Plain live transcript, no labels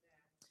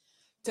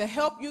to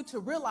help you to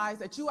realize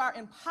that you are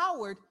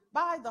empowered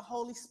by the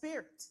Holy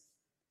Spirit.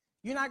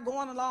 You're not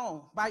going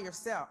alone by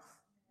yourself.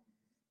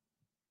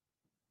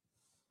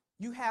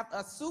 You have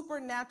a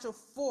supernatural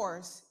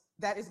force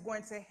that is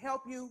going to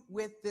help you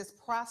with this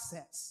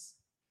process.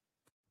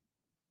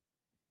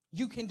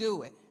 You can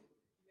do it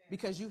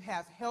because you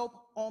have help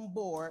on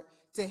board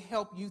to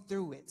help you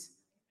through it.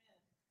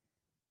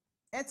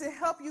 And to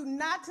help you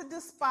not to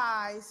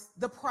despise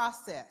the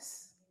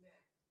process.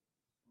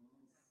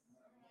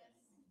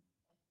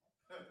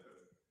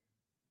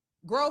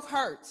 Growth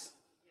hurts.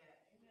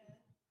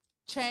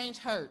 Change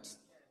hurts.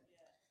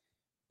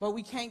 But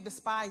we can't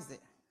despise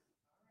it.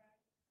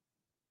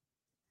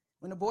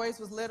 When the boys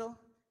was little,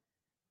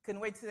 couldn't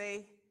wait till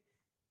they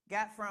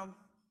got from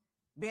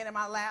being in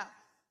my lap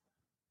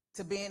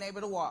to being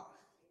able to walk.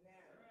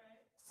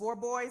 4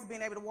 boys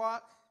being able to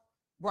walk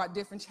brought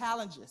different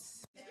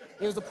challenges.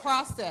 It was a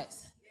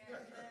process.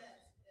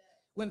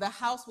 When the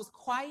house was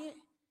quiet,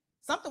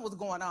 something was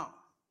going on.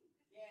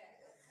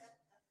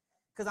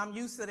 Because I'm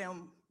used to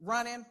them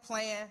running,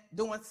 playing,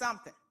 doing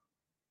something.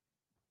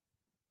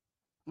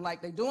 I'm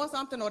like, they doing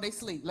something or they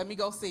sleep? Let me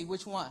go see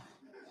which one.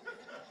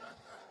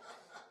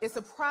 It's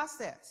a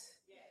process.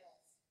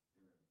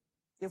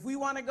 If we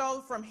want to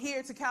go from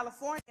here to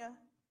California,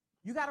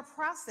 you got to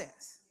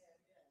process.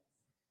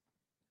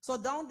 So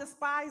don't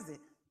despise it.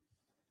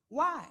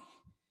 Why?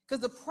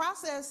 Because the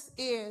process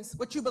is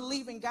what you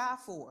believe in God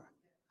for.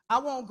 I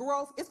want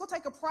growth. It's going to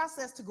take a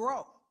process to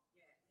grow.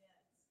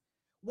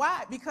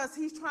 Why? Because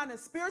he's trying to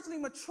spiritually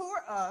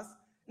mature us,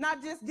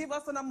 not just give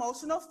us an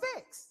emotional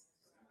fix.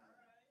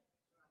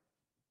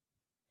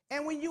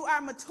 And when you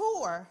are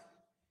mature,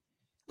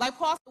 like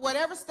Paul said,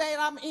 whatever state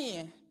I'm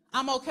in,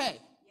 I'm okay.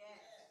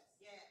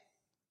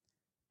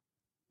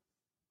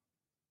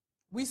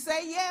 We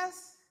say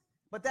yes,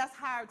 but that's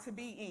hard to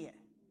be in.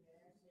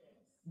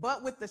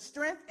 But with the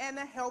strength and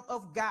the help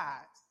of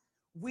God,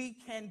 we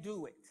can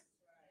do it.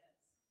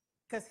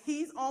 Because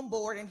he's on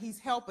board and he's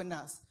helping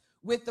us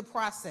with the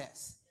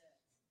process.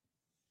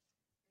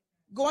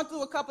 Going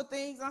through a couple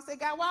things, and I say,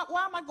 God,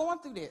 why am I going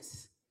through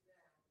this?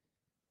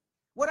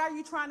 What are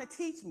you trying to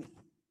teach me?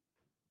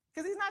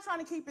 Because he's not trying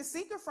to keep it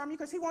secret from you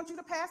because he wants you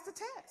to pass the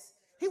test.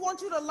 He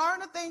wants you to learn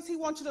the things he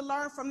wants you to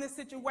learn from this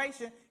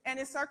situation and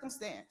this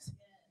circumstance.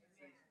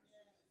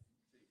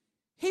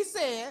 He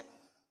said,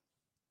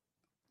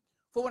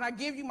 for when I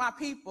give you my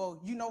people,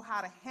 you know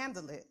how to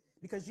handle it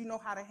because you know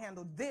how to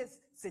handle this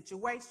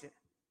situation.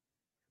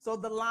 So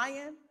the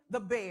lion, the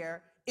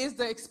bear is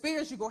the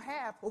experience you're going to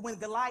have for when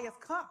Goliath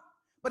comes.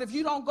 But if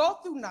you don't go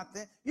through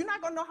nothing, you're not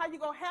going to know how you're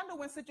going to handle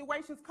when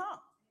situations come.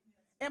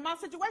 In my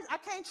situation, I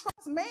can't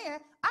trust man.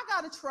 I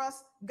got to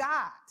trust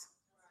God.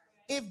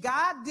 If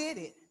God did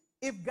it,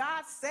 if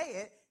God said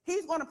it,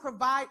 he's going to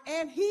provide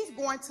and he's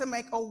going to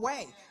make a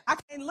way. I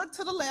can't look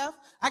to the left.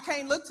 I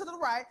can't look to the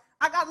right.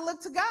 I got to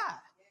look to God.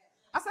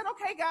 I said,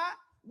 okay, God,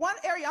 one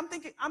area I'm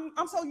thinking,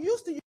 I'm so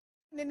used to you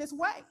in this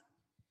way.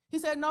 He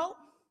said, no,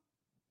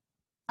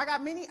 I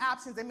got many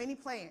options and many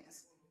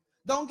plans.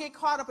 Don't get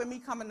caught up in me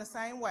coming the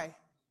same way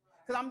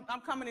because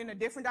I'm coming in a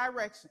different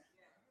direction.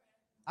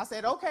 I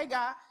said, okay,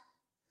 God.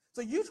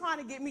 So you trying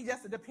to get me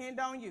just to depend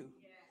on you.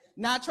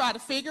 Not try to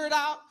figure it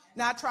out,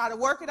 not try to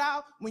work it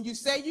out. When you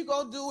say you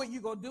go do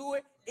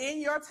it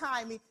in your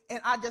timing, and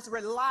I just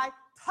rely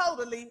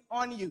totally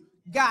on you.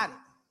 Got it.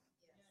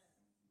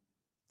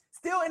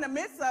 Still in the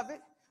midst of it,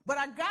 but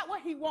I got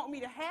what he want me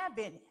to have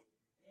in it.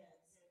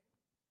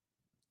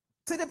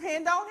 To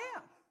depend on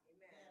him.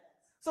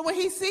 So when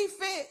he see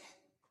fit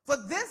for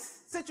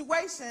this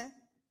situation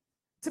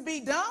to be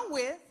done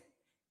with,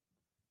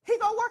 he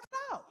gonna work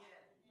it out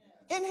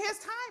in his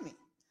timing.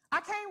 I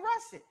can't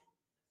rush it.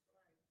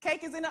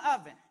 Cake is in the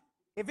oven.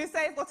 If it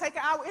says it's going to take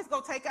an hour, it's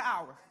going to take an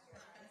hour.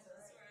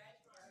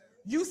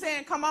 You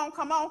saying, come on,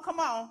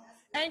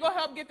 ain't going to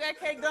help get that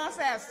cake done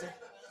faster.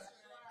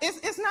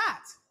 It's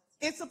not.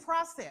 It's a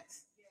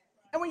process.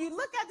 And when you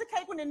look at the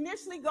cake when it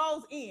initially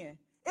goes in,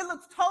 it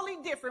looks totally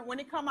different when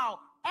it come out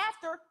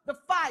after the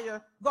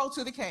fire goes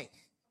to the cake.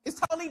 It's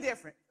totally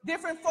different.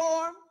 Different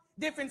form,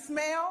 different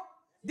smell,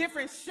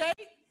 different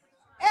shape,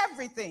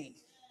 everything.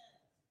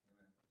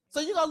 So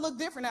you're going to look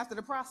different after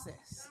the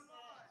process.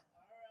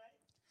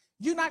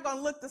 You're not going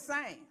to look the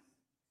same.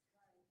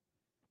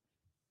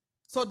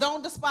 So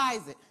don't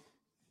despise it.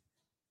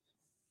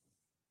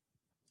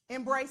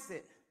 Embrace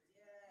it.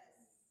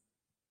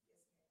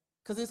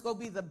 Because it's going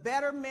to be the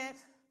betterment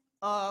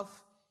of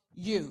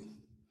you.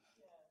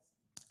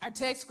 Our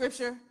text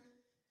scripture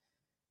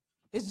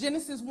is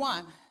Genesis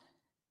 1,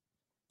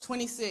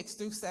 26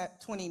 through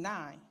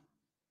 29.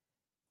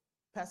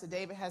 Pastor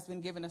David has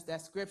been giving us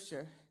that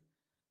scripture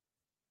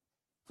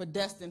for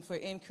destined for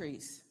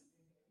increase.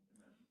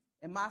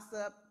 And my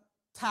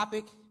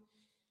subtopic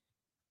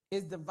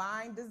is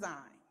divine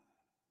design.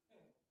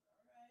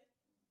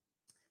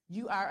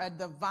 You are a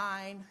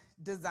divine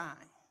design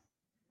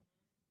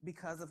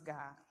because of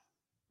God.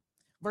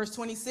 Verse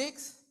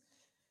 26,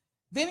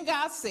 then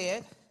God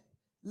said,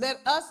 let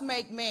us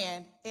make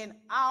man in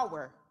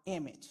our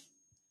image,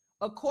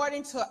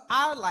 according to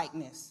our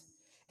likeness,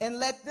 and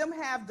let them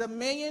have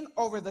dominion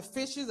over the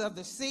fishes of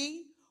the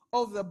sea,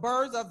 over the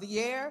birds of the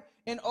air,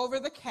 and over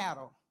the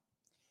cattle,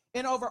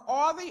 and over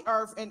all the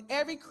earth, and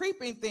every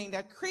creeping thing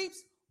that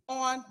creeps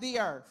on the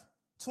earth.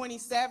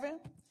 27.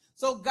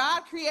 So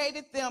God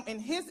created them in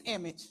his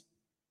image.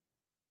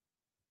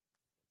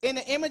 In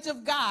the image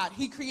of God,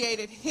 he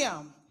created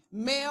him,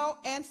 male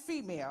and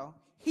female.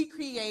 He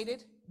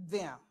created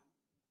them.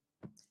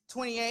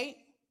 28.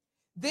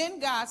 Then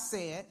God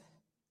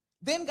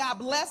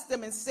blessed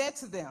them and said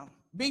to them,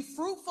 be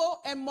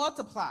fruitful and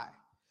multiply,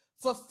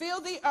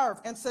 fulfill the earth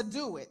and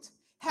subdue it,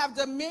 have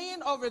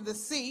dominion over the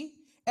sea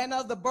and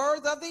of the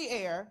birds of the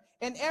air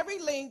and every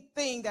living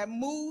thing that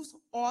moves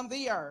on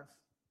the earth.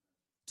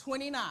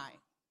 29.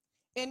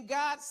 And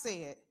God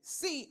said,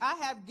 see, I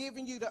have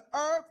given you the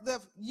earth that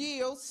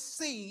yields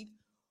seed,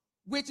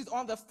 which is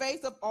on the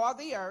face of all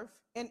the earth,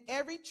 and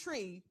every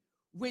tree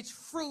which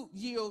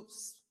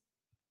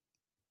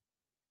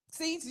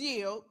seeds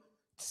yield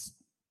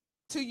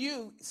to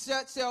you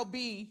shall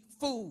be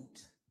food.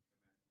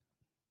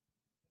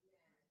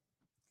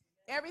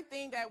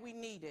 Everything that we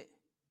needed,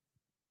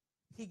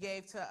 he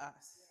gave to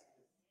us.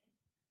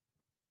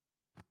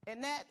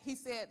 And that he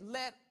said,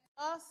 let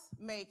us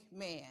make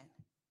man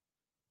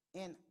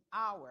in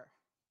our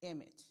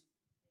image.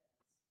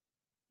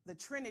 The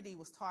Trinity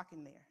was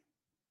talking there.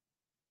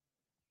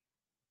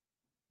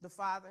 The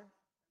Father,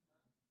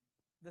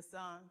 the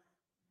Son,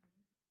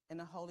 and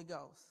the Holy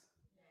Ghost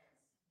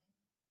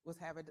was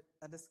having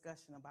a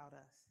discussion about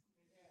us.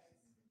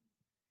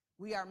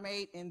 We are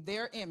made in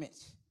their image.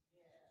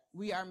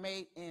 We are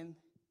made in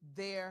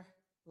their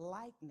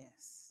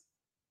likeness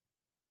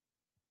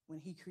when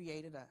he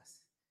created us.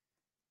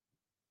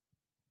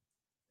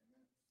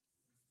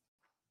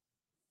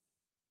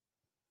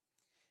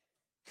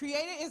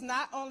 Created is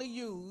not only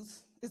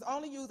used, it's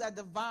only used as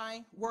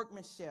divine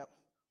workmanship,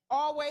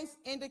 always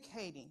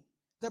indicating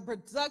the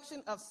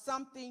production of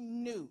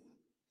something new.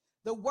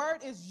 The word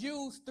is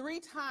used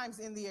 3 times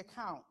in the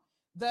account.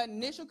 The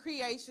initial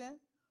creation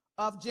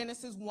of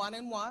Genesis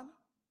 1:1,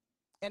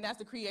 and that's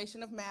the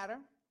creation of matter.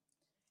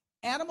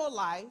 Animal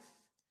life,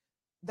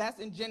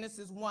 that's in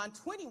Genesis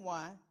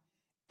 1:21,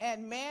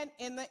 and man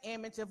in the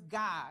image of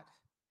God,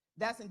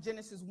 that's in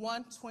Genesis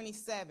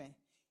 1:27.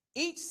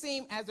 Each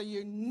seem as a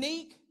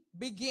unique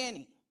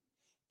beginning.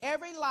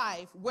 Every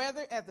life,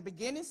 whether at the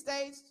beginning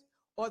stage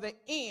or the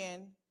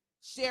end,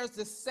 shares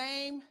the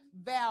same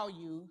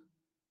value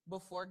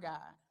before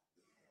God.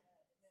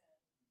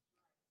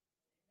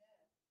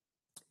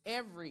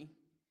 Every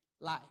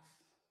life.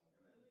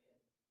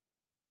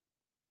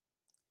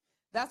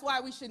 That's why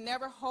we should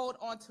never hold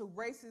on to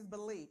racist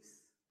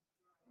beliefs.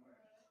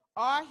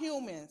 All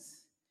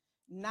humans,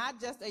 not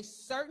just a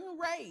certain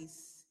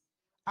race,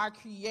 are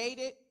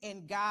created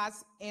in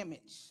God's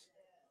image.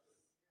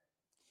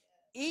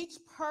 Each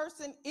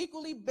person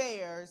equally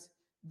bears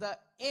the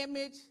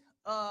image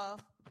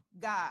of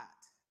God.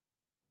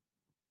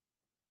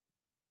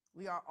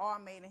 We are all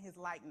made in his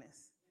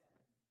likeness.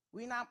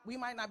 We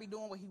might not be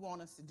doing what he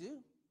wants us to do,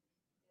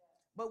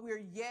 but we're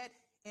yet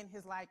in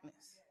his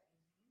likeness.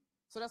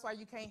 So that's why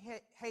you can't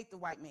hate the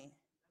white man.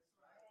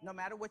 No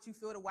matter what you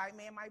feel the white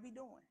man might be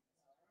doing.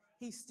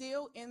 He's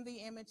still in the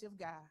image of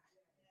God.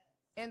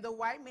 And the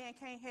white man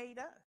can't hate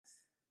us.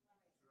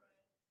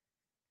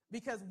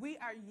 Because we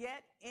are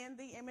yet in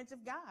the image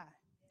of God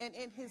and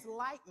in his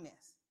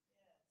likeness.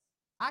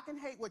 I can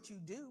hate what you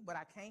do, but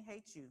I can't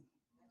hate you.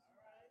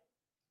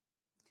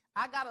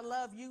 I got to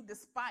love you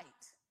despite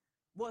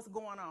what's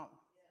going on.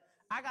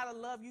 I got to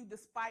love you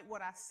despite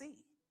what I see.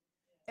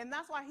 And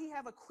that's why he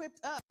have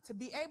equipped us to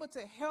be able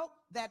to help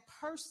that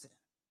person.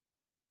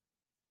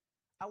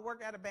 I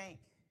work at a bank.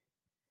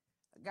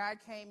 A guy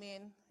came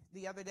in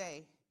the other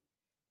day,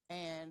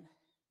 and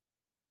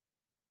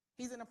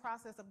he's in the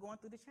process of going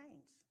through the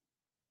change.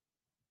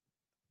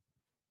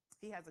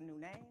 He has a new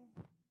name.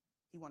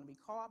 He wants to be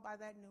called by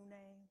that new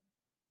name.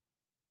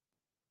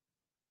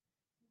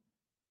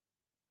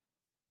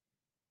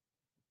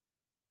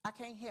 I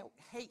can't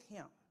hate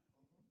him.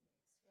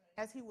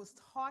 As he was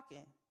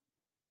talking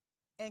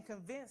and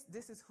convinced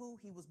this is who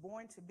he was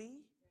born to be,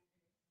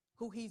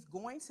 who he's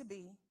going to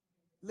be,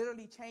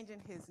 literally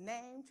changing his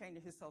name,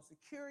 changing his social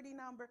security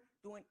number,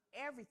 doing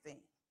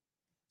everything,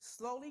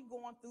 slowly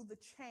going through the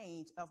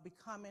change of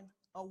becoming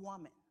a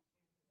woman.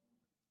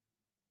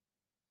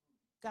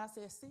 God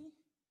says, see,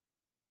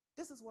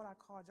 this is what I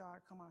called y'all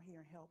to come out here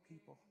and help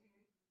people.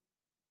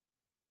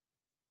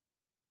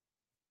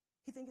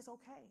 He thinks it's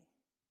okay.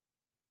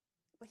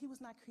 But he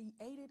was not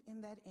created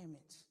in that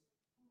image.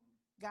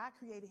 God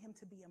created him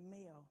to be a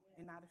male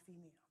and not a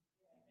female.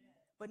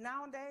 But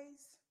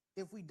nowadays,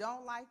 if we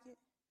don't like it,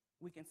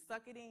 we can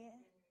suck it in.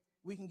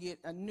 We can get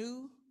a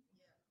new.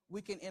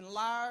 We can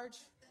enlarge.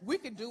 We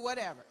can do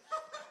whatever.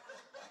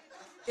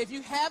 If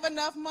you have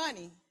enough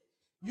money,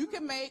 you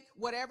can make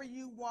whatever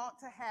you want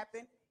to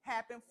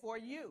happen for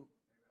you.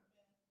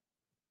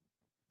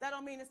 That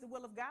don't mean it's the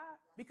will of God,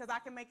 because I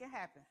can make it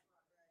happen.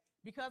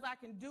 Because I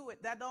can do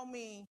it, that don't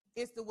mean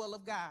it's the will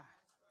of God.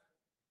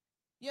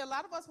 Yeah, a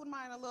lot of us would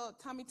mind a little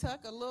tummy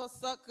tuck, a little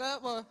suck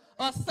up, or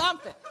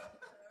something.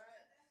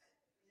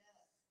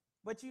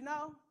 But you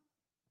know,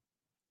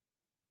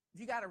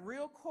 if you got a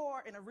real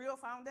core and a real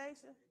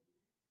foundation,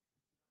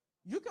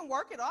 you can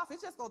work it off.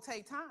 It's just going to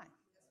take time.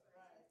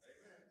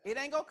 It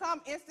ain't going to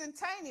come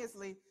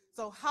instantaneously.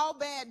 So how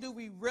bad do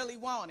we really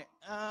want it?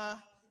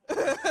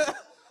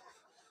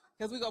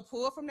 Because we're going to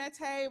pull from that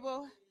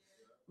table.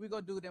 We're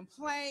going to do them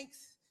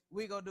planks.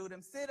 We're going to do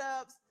them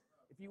sit-ups.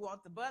 If you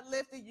want the butt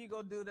lifted, you're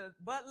going to do the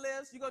butt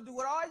lifts. You're going to do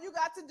what all you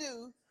got to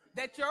do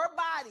that your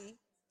body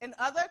and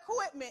other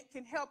equipment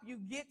can help you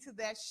get to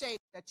that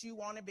shape that you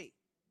want to be.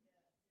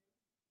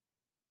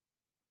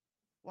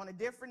 Want a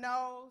different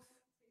nose?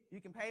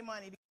 You can pay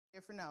money to get a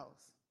different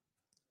nose.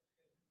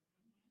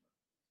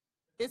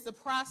 It's a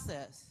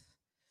process,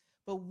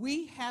 but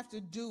we have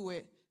to do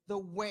it the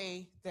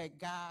way that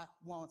God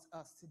wants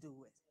us to do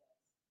it.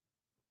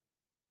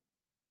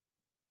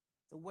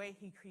 The way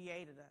he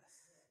created us.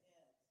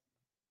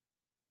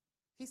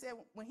 He said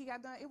when he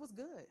got done, it was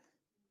good.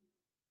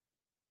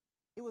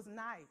 It was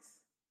nice.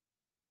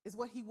 It's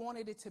what he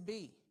wanted it to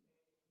be.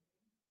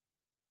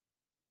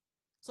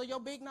 So your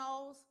big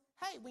nose,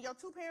 hey, when your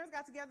two parents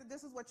got together,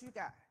 this is what you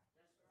got.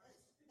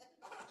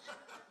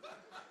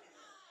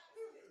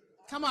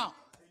 Come on.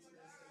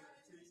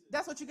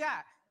 That's what you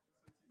got.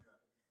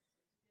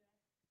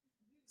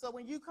 So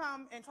when you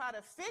come and try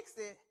to fix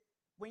it,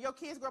 when your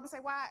kids grow up and say,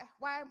 why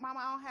mama,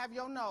 I don't have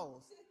your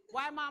nose?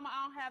 Why mama,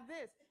 I don't have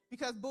this?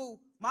 Because, boo,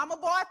 mama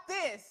bought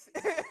this.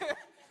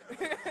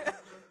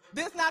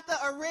 This not the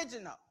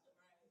original.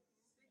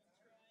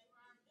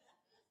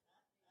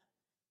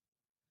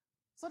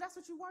 So that's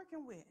what you're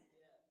working with.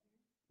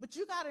 But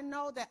you got to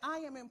know that I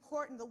am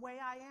important the way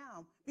I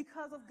am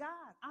because of God.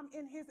 I'm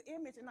in his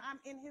image and I'm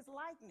in his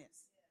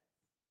likeness.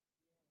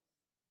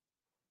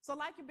 So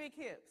like your big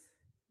hips,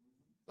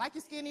 like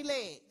your skinny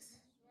legs.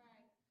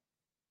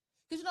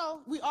 Because, you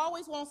know, we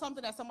always want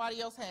something that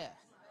somebody else has.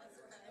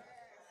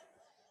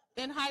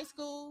 In high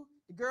school,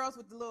 the girls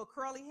with the little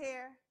curly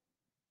hair,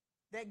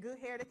 that good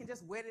hair that can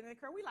just wet it in the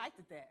curl, we liked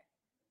that.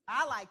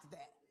 I liked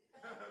that.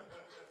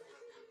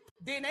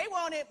 Then they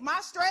wanted my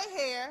straight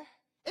hair.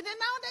 And then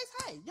nowadays,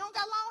 hey, you don't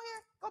got long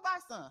hair? Go buy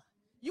some.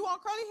 You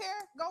want curly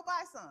hair? Go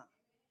buy some.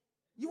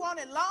 You want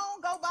it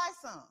long? Go buy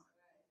some.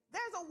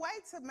 There's a way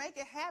to make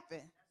it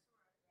happen.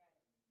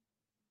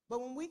 But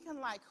when we can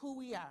like who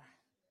we are,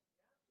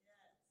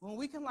 when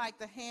we can like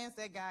the hands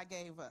that God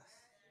gave us,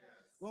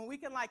 when we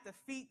can like the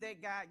feet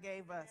that God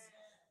gave us,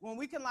 when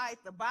we can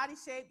like the body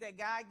shape that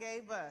God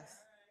gave us,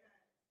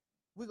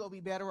 we're going to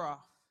be better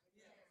off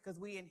because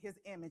we in his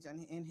image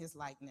and in his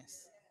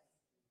likeness.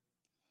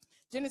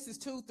 Genesis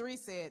 2:3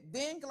 said,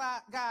 then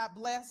God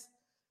blessed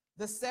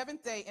the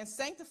seventh day and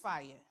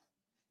sanctified it,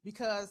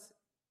 because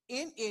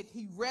in it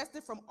he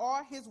rested from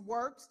all his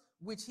works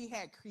which he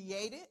had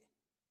created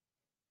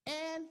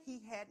and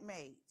he had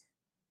made.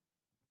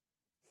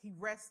 He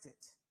rested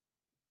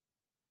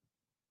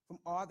from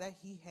all that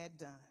he had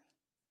done.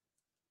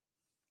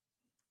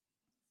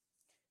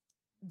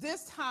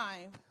 This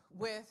time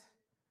with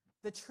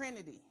the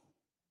Trinity,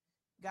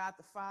 God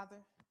the Father,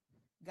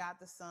 God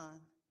the Son,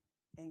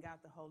 and God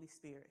the Holy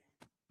Spirit.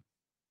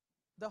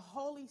 The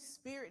Holy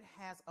Spirit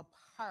has a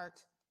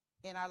part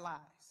in our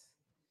lives.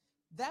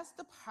 That's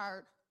the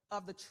part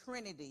of the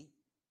Trinity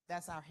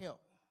that's our help.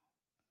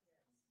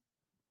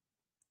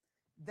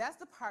 That's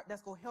the part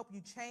that's going to help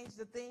you change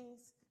the things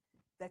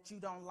that you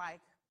don't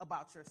like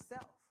about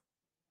yourself.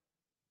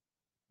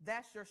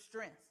 That's your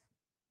strength.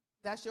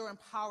 That's your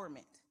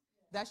empowerment.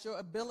 That's your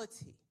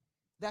ability.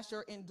 That's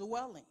your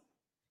indwelling,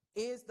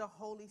 is the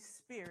Holy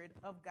Spirit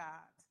of God.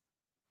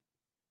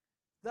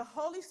 The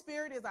Holy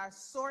Spirit is our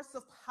source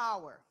of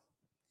power.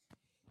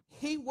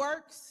 He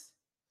works,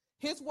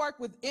 his work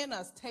within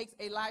us takes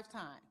a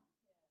lifetime.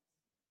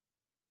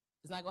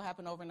 It's not going to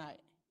happen overnight.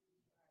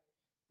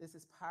 This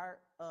is part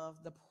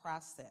of the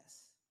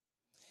process.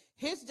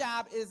 His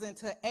job isn't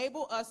to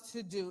enable us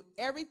to do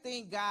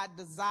everything God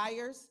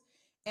desires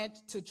and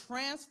to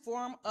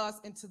transform us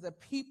into the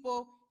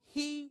people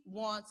he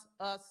wants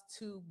us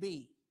to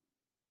be.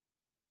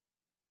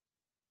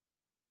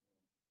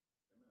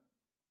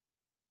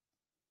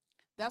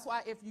 That's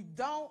why if you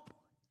don't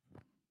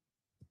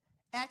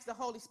ask the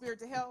Holy Spirit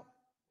to help,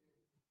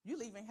 you're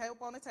leaving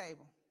help on the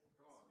table.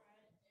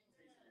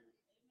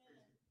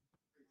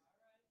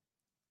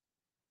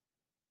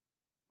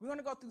 We're going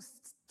to go through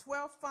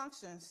 12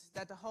 functions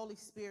that the Holy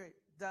Spirit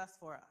does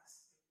for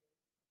us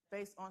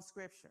based on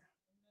Scripture.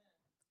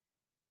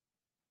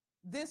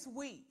 This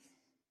week,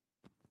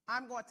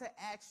 I'm going to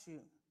ask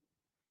you,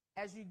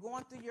 as you're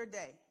going through your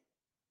day,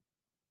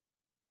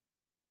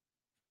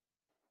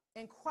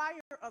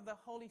 inquire of the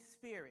Holy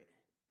Spirit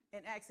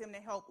and ask him to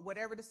help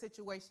whatever the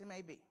situation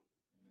may be,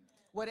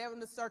 whatever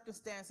the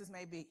circumstances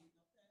may be.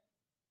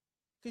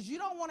 Because you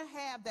don't want to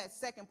have that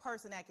second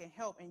person that can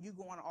help and you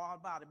going all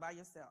about it by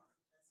yourself.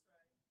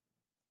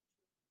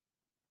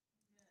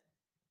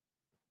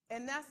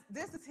 And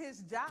this is his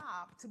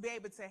job, to be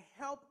able to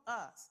help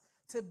us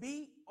to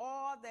be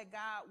all that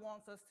God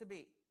wants us to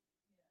be.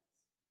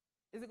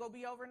 Is it going to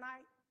be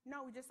overnight?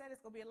 No, we just said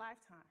it's going to be a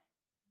lifetime.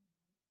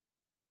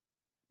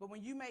 But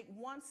when you make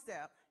one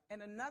step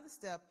and another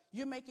step,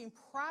 you're making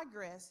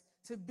progress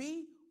to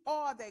be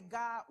all that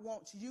God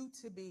wants you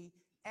to be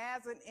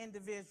as an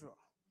individual.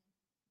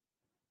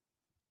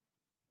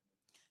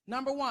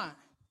 Number one,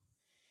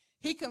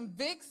 he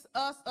convicts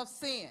us of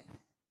sin.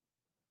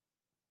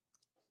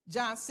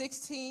 John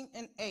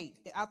 16:8,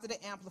 after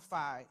the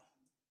Amplified.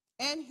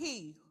 And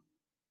he,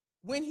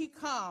 when he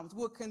comes,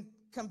 will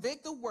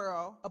convict the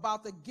world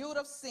about the guilt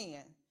of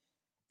sin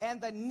and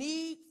the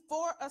need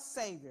for a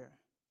Savior,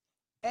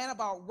 and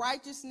about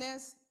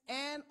righteousness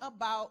and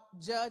about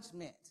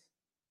judgment.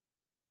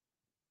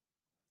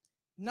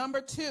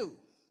 Number two,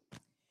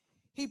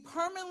 he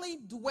permanently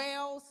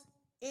dwells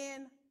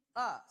in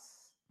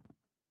us.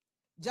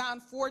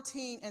 John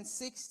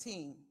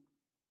 14:16.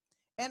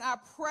 And I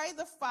pray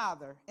the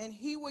Father, and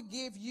he will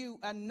give you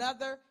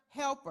another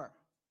helper,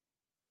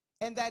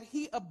 and that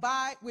he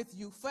abide with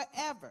you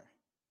forever.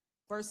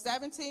 Verse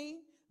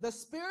 17, the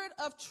Spirit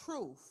of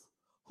truth,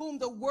 whom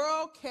the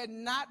world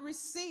cannot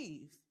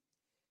receive,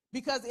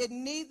 because it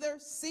neither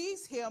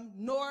sees him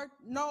nor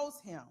knows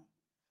him.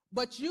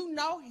 But you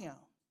know him,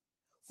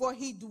 for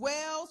he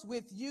dwells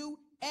with you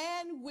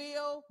and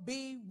will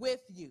be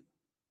with you.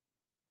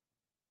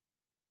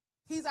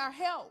 He's our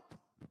help.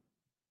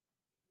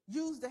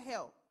 Use the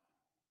help.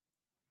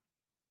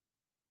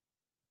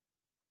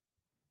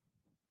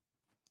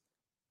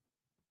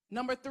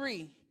 Number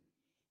three,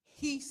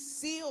 he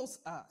seals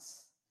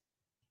us.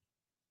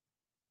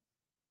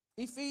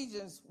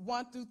 Ephesians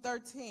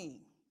 1-13.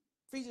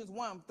 Ephesians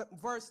 1,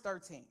 verse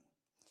 13.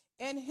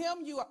 In him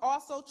you are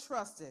also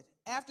trusted,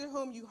 after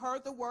whom you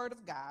heard the word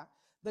of God,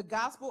 the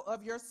gospel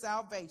of your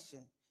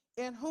salvation,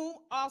 in whom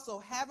also,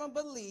 having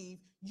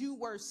believed, you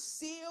were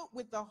sealed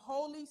with the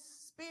Holy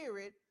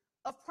Spirit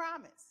of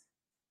promise.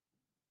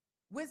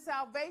 With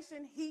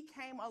salvation, he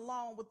came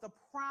along with the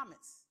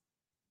promise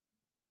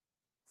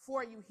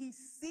for you. He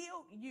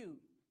sealed you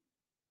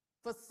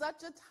for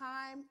such a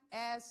time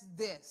as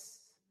this.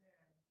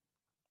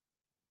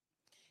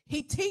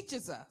 He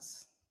teaches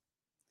us.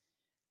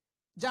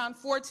 John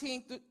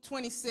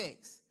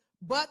 14:26.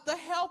 But the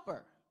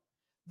helper,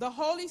 the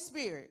Holy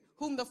Spirit,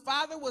 whom the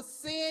Father will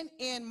send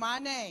in my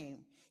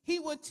name, he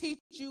will teach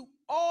you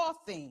all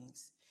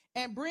things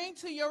and bring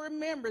to your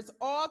remembrance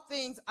all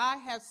things I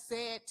have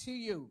said to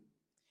you.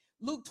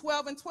 Luke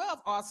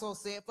 12:12 also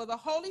said, for the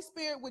Holy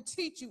Spirit will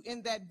teach you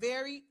in that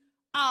very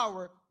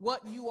hour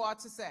what you are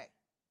to say.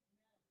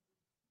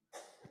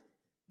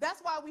 That's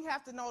why we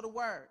have to know the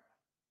word.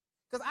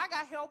 Because I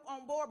got help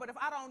on board, but if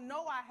I don't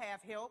know I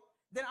have help,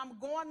 then I'm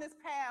going this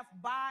path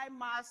by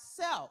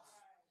myself.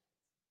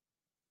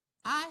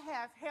 I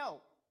have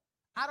help.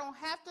 I don't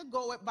have to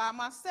go it by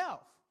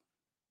myself.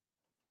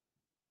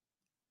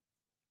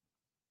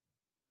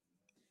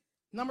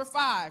 Number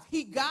 5,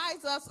 he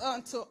guides us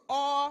unto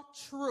all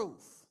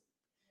truth.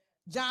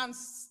 John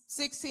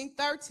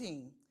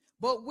 16:13.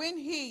 But when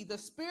he, the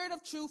Spirit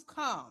of truth,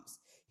 comes,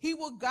 he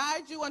will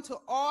guide you unto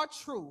all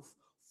truth,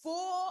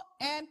 full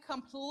and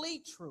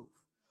complete truth.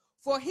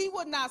 For he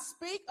will not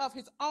speak of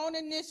his own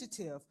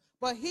initiative,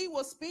 but he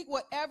will speak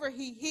whatever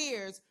he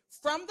hears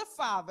from the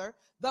Father,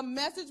 the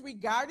message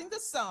regarding the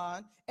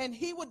Son, and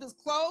he will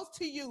disclose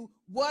to you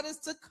what is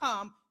to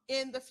come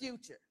in the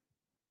future.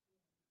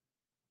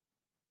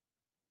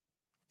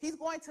 He's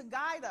going to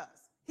guide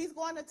us. He's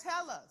going to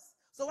tell us.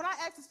 So when I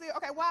ask the Spirit,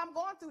 okay, why I'm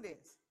going through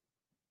this?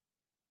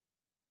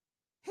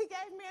 He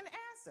gave me an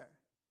answer.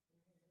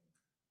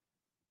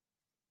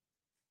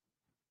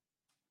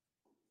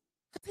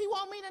 Because he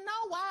wants me to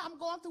know why I'm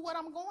going through what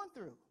I'm going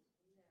through.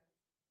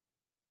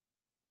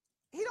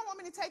 He don't want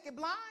me to take it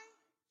blind.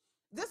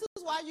 This is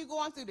why you're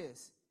going through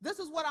this. This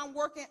is what I'm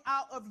working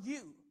out of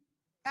you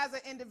as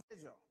an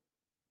individual.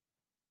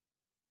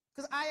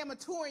 Because I am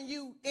maturing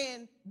you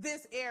in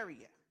this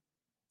area.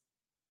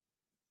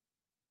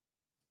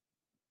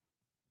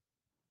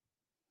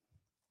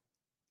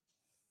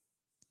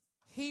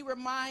 He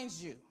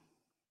reminds you.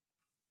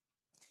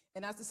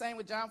 And that's the same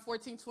with John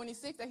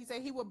 14:26, that he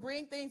said he will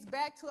bring things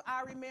back to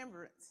our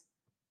remembrance.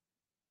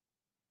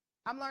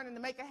 I'm learning to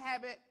make a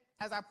habit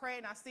as I pray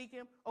and I seek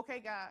him.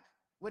 Okay, God,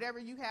 whatever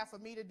you have for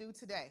me to do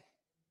today,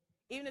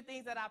 even the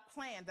things that I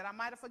planned that I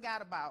might have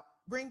forgot about,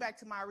 bring back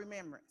to my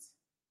remembrance.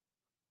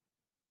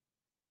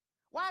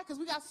 Why? Because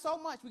we got so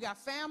much. We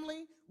got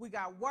family, we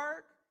got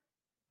work,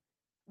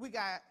 we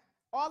got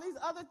all these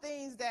other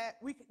things that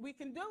we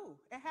can do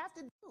and have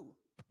to do.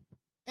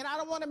 And I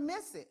don't want to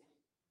miss it.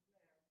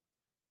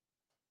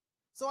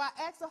 So I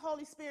ask the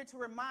Holy Spirit to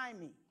remind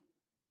me.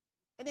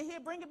 And then he'll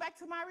bring it back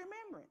to my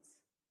remembrance.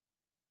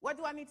 What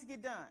do I need to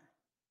get done?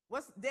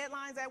 What's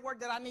deadlines at work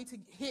that I need to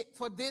hit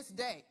for this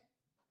day?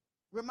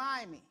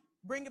 Remind me.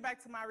 Bring it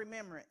back to my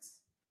remembrance.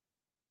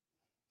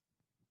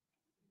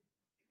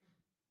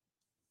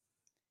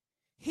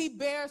 He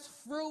bears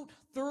fruit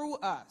through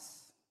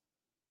us.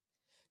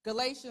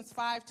 Galatians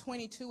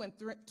 5:22 and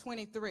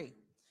 23.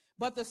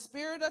 But the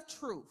Spirit of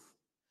truth,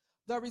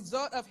 the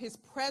result of his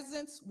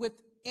presence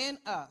within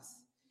us,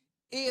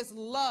 is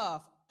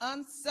love,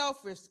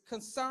 unselfish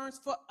concerns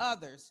for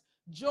others,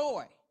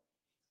 joy,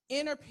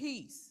 inner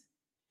peace,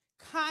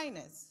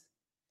 kindness,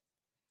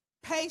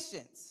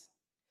 patience,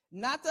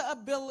 not the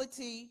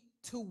ability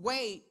to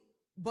wait,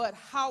 but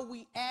how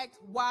we act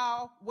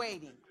while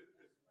waiting.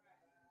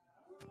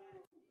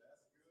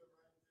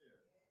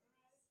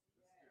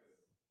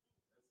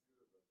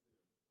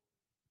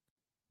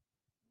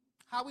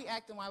 How we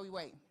acting while we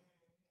wait.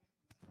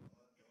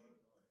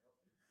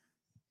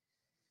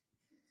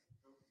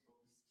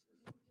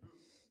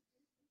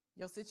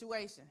 Your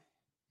situation.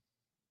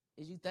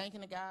 Is you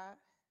thanking to God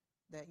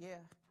that, yeah,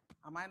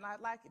 I might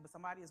not like it, but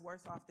somebody is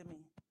worse off than me?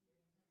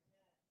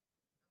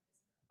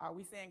 Are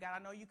we saying, God, I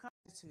know you come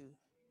to.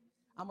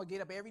 I'm going to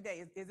get up every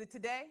day. Is it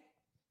today?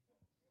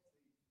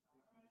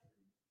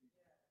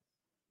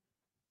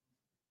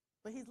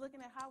 But he's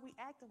looking at how we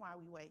acting while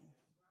we waiting.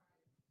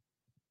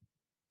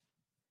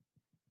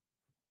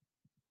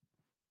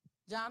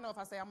 John know if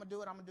I say I'm going to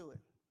do it, I'm going to do it.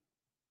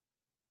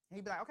 And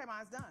he'd be like, okay,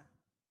 mine's done.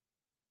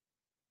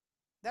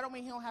 That don't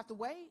mean he don't have to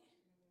wait.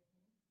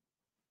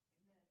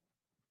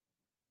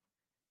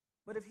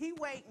 But if he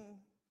waiting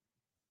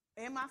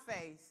in my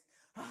face,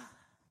 come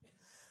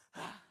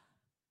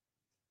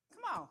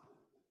on.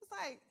 It's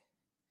like,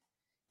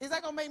 is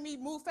that going to make me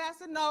move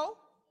faster? No.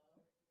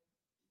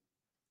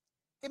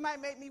 It might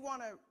make me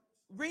want to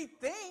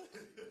rethink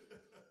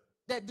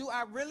that, do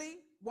I really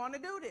want to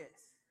do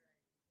this?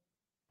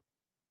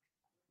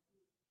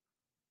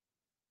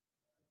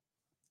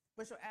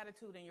 What's your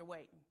attitude and your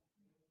waiting?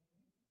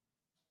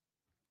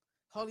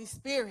 Holy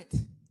Spirit,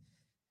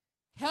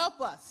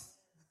 help us.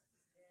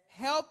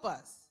 Help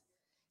us.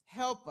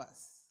 Help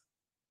us.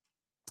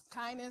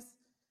 Kindness,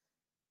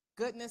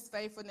 goodness,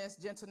 faithfulness,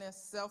 gentleness,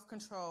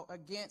 self-control.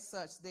 Against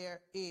such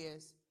there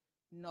is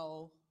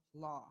no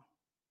law.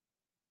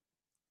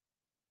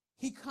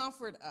 He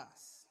comforted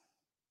us.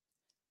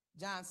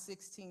 John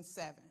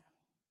 16:7.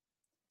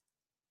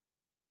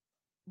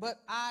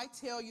 But I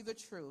tell you the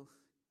truth,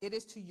 it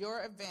is to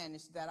your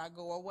advantage that I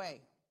go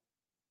away.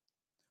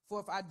 For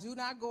if I do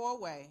not go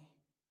away,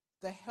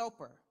 the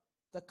helper,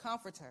 the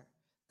comforter,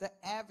 the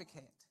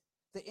advocate,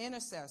 the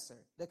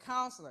intercessor, the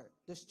counselor,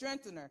 the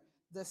strengthener,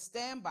 the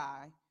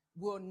standby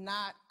will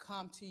not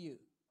come to you.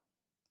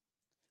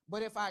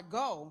 But if I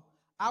go,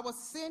 I will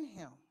send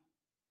him,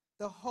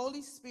 the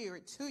Holy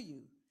Spirit, to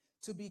you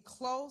to be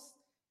close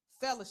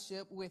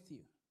fellowship with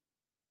you.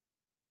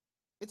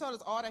 It told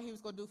us all that he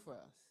was going to do for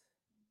us.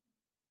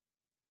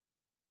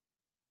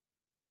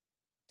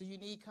 Do you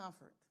need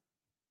comfort?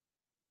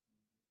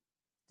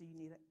 Do you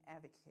need an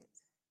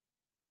advocate?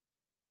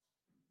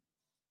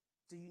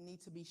 Do you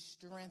need to be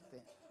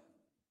strengthened?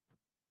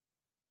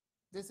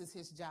 This is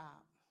his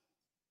job.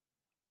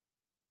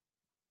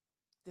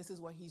 This is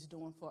what he's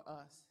doing for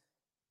us.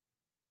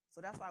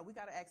 So that's why we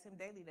got to ask him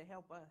daily to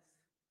help us.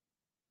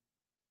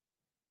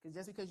 Because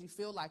just because you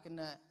feel like a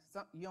nut,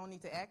 you don't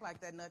need to act like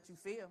that nut you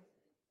feel.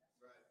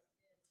 Right.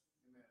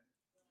 Amen.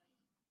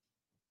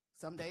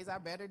 Some days are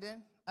better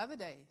than other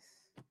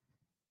days.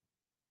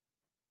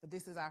 But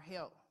this is our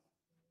help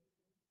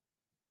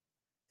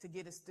to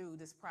get us through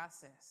this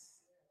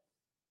process.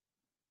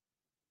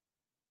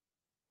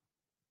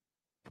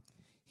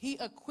 He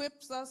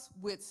equips us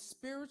with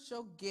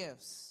spiritual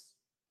gifts.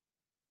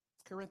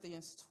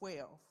 Corinthians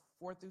 12,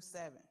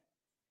 4-7.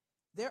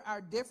 There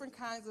are different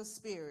kinds of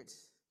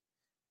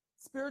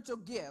spiritual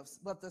gifts,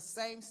 but the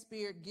same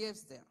Spirit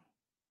gives them.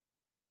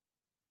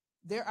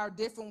 There are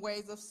different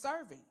ways of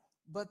serving,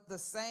 but the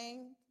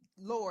same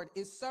Lord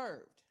is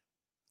served.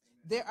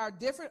 There are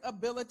different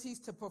abilities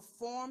to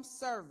perform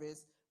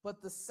service,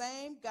 but the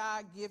same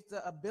God gives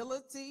the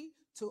ability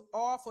to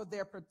offer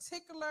their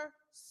particular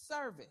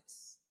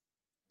service.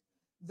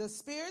 The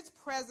Spirit's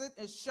presence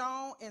is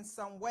shown in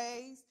some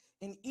ways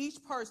in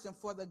each person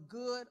for the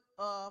good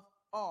of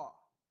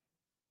all.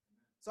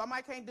 So I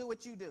might can't do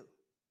what you do.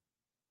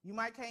 You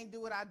might can't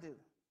do what I do.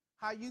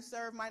 How you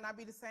serve might not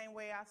be the same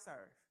way I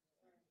serve.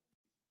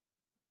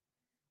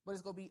 But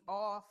it's going to be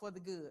all for the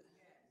good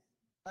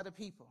of the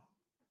people.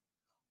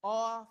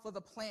 All for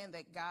the plan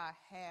that God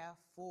has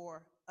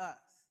for us.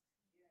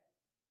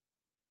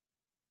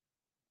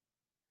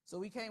 So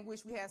we can't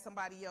wish we had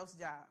somebody else's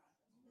job.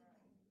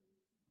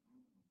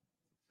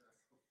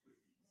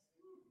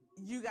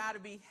 You got to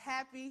be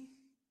happy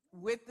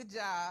with the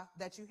job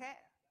that you have.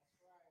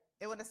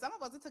 And when some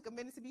of us, it took a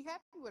minute to be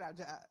happy with our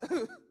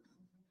job.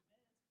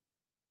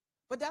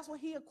 But that's what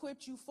he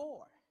equipped you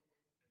for.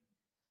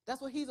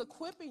 That's what he's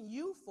equipping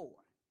you for.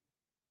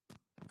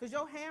 Because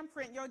your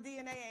handprint, your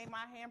DNA ain't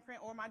my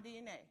handprint or my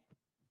DNA.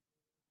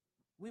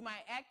 We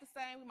might act the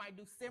same, we might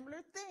do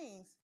similar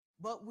things,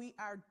 but we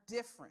are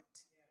different.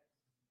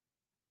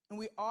 And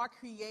we are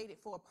created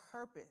for a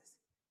purpose.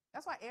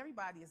 That's why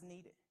everybody is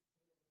needed.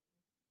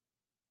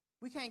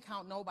 We can't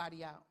count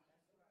nobody out.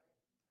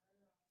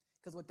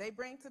 Because what they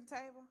bring to the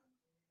table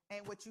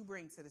ain't what you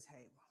bring to the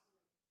table.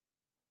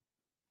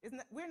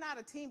 We're not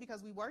a team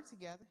because we work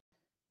together.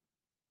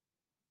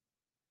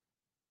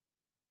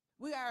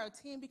 We are a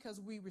team because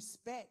we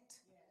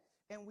respect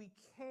and we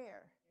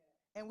care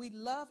and we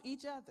love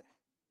each other.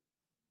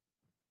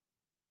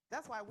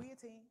 That's why we a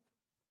team.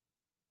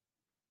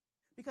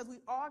 Because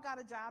we all got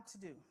a job to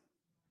do.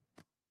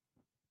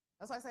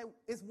 That's why I say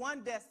it's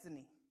one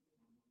destiny.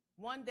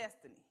 One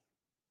destiny.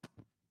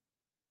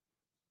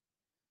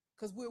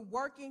 Because we're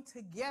working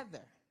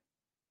together.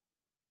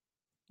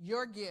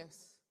 Your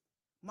gifts,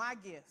 my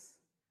gifts,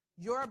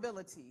 your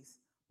abilities,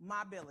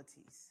 my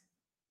abilities,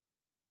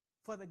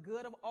 for the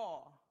good of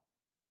all,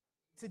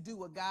 to do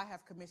what God has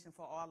commissioned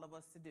for all of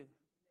us to do.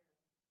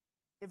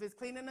 If it's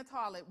cleaning the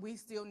toilet, we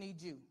still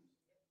need you.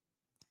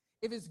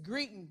 If it's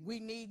greeting, we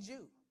need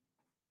you.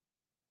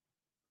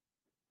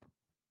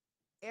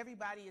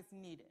 Everybody is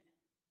needed.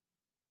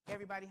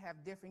 Everybody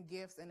have different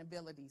gifts and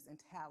abilities and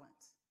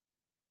talents.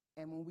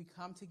 And when we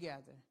come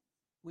together,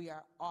 we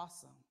are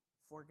awesome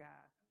for God.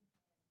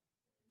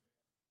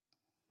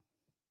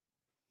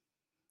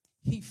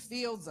 He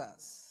fills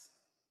us.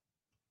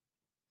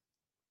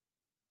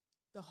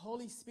 The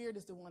Holy Spirit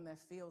is the one that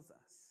fills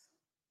us.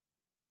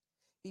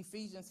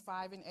 Ephesians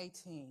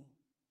 5:18.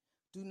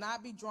 Do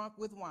not be drunk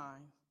with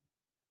wine,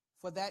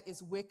 for that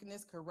is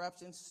wickedness,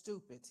 corruption,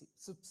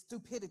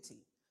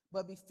 stupidity,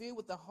 but be filled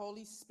with the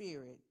Holy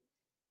Spirit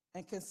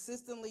and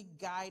consistently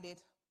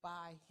guided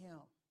by him.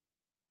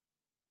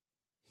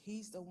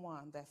 He's the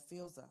one that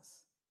fills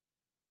us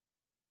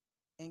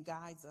and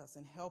guides us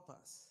and helps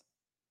us.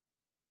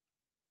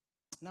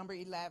 Number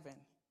 11,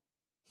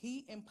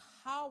 he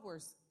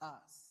empowers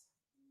us.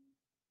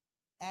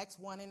 Acts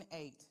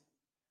 1:8.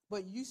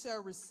 But you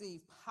shall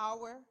receive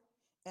power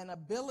and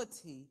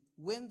ability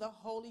when the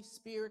Holy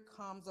Spirit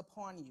comes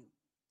upon you.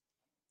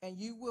 And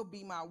you will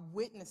be my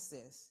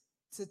witnesses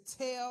to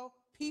tell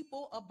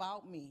people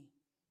about me,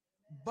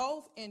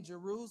 both in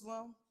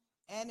Jerusalem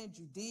and in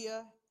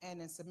Judea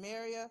and in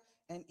Samaria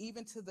and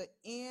even to the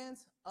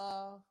ends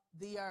of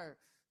the earth.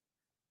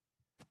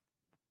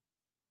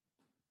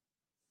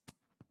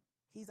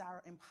 He's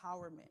our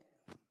empowerment.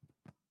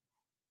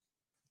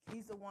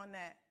 He's the one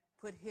that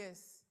put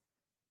his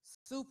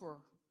super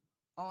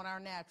on our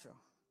natural.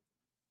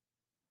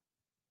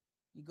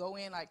 You go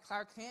in like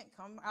Clark Kent,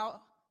 come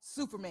out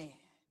Superman,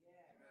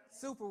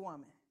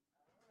 Superwoman.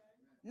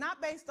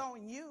 Not based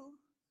on you,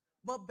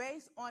 but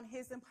based on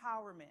his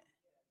empowerment.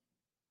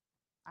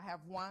 I have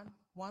one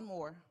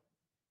more,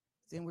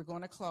 then we're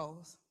going to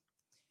close.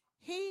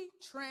 He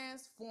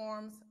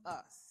transforms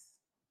us.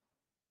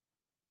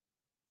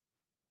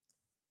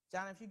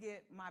 John, if you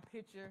get my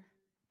picture.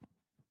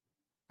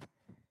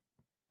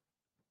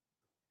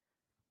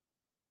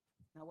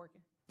 Not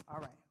working?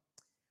 All right.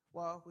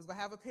 Well, we're going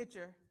to have a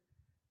picture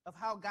of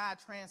how God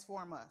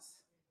transforms us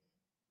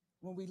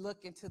when we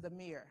look into the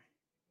mirror.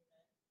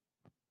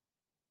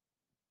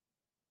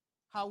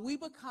 How we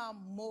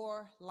become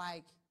more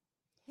like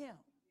him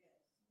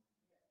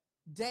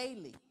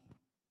daily.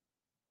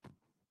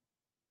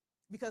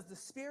 Because the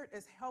Spirit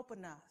is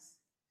helping us.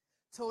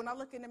 So when I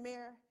look in the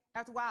mirror,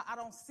 after a while, I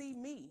don't see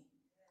me.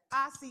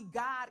 I see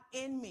God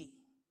in me.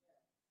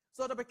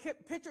 So the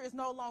picture is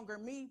no longer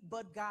me,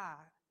 but God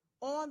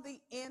on the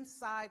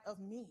inside of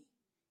me.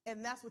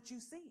 And that's what you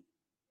see.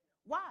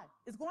 Why?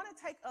 It's going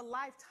to take a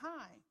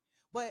lifetime.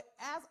 But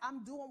as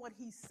I'm doing what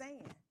he's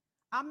saying,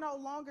 I'm no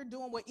longer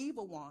doing what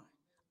evil wants.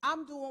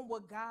 I'm doing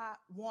what God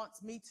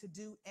wants me to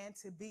do and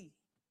to be.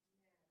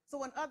 So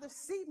when others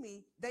see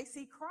me, they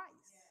see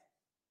Christ.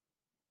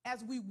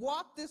 As we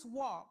walk this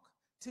walk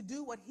to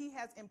do what he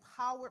has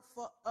empowered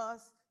for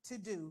us to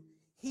do,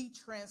 he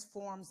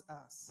transforms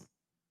us.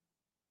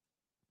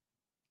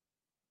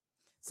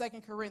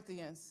 2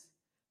 Corinthians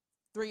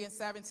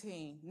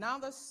 3:17. Now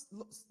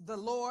the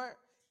Lord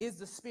is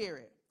the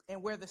Spirit,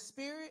 and where the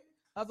Spirit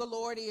of the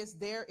Lord is,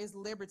 there is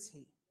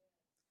liberty.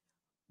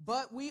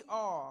 But we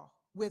all,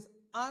 with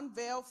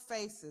unveiled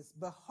faces,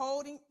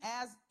 beholding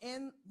as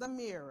in the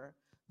mirror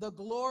the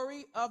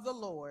glory of the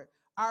Lord,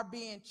 are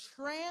being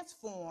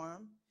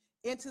transformed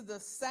into the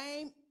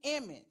same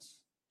image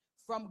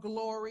from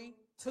glory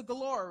to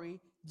glory,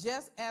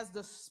 just as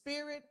the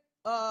Spirit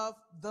of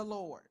the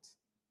Lord.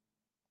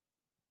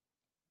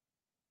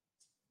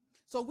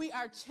 So we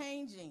are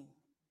changing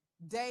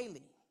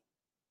daily.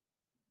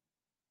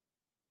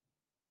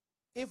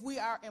 If we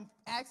are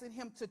asking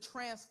him to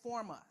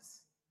transform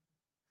us,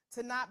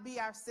 to not be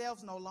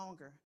ourselves no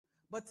longer,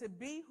 but to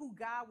be who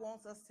God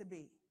wants us to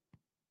be.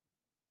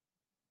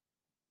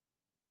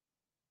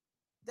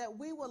 That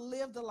we will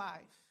live the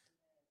life,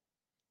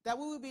 that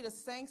we will be the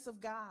saints of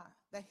God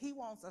that he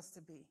wants us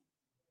to be.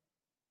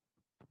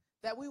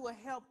 That we will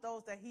help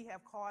those that he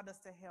have called us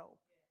to help.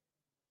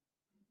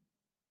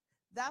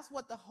 That's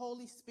what the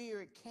Holy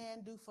Spirit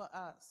can do for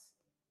us.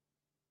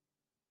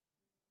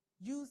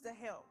 Use the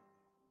help.